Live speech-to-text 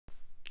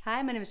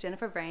Hi, my name is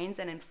Jennifer Vranes,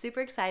 and I'm super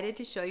excited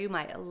to show you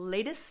my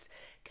latest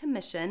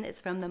commission.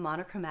 It's from the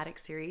monochromatic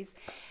series,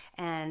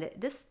 and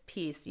this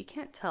piece, you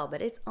can't tell,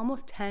 but it's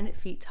almost 10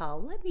 feet tall.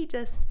 Let me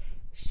just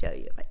show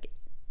you if I can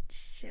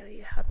show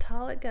you how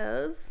tall it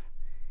goes.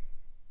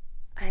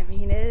 I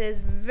mean, it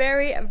is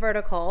very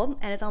vertical,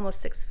 and it's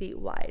almost 6 feet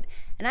wide.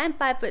 And I'm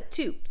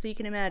 5'2", so you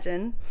can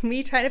imagine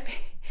me trying to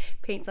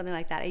paint something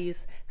like that. I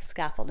use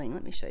scaffolding.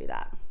 Let me show you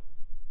that.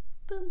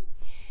 Boom.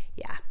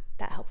 Yeah,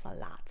 that helps a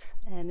lot.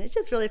 And it's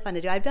just really fun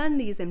to do. I've done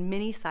these in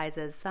many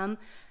sizes. Some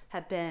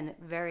have been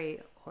very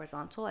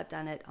horizontal. I've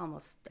done it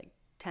almost like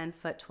 10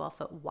 foot, 12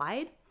 foot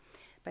wide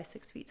by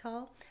 6 feet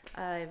tall.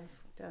 I've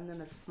done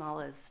them as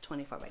small as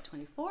 24 by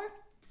 24.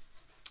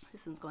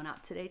 This one's going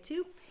out today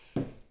too.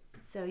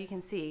 So you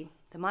can see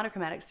the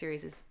monochromatic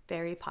series is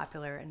very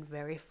popular and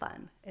very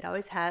fun. It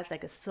always has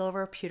like a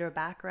silver pewter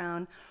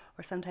background,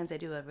 or sometimes I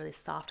do a really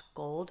soft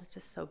gold. It's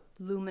just so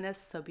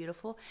luminous, so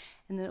beautiful.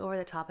 And then over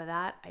the top of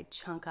that, I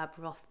chunk up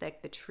real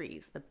thick the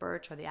trees, the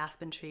birch or the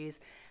aspen trees.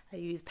 I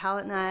use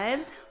palette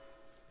knives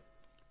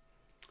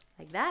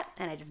like that,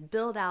 and I just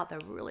build out the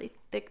really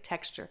thick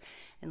texture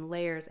and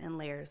layers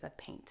of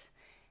paint.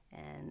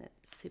 And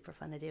it's super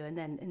fun to do. And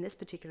then in this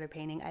particular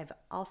painting, I've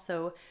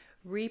also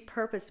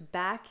repurposed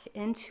back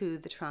into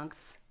the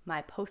trunks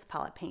my post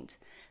palette paint.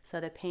 So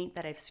the paint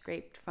that I've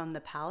scraped from the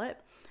palette,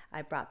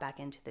 I brought back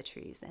into the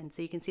trees. And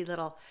so you can see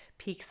little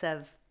peaks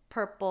of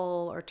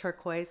purple or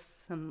turquoise,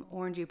 some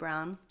orangey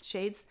brown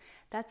shades.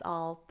 That's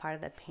all part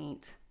of the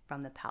paint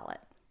from the palette.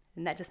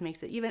 And that just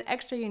makes it even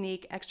extra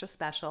unique, extra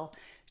special,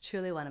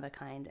 truly one of a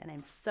kind. And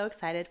I'm so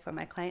excited for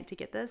my client to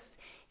get this.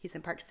 He's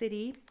in Park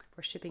City.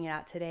 We're shipping it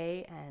out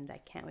today, and I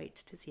can't wait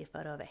to see a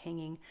photo of it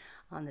hanging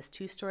on this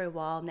 2-story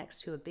wall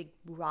next to a big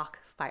rock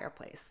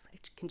fireplace. I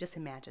can just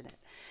imagine it.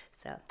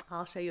 So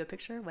I'll show you a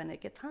picture when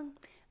it gets hung.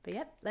 But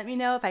yep, let me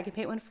know if I can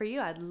paint one for you.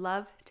 I'd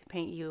love to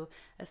paint you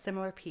a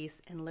similar piece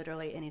in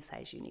literally any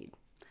size you need.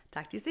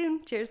 Talk to you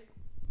soon. Cheers.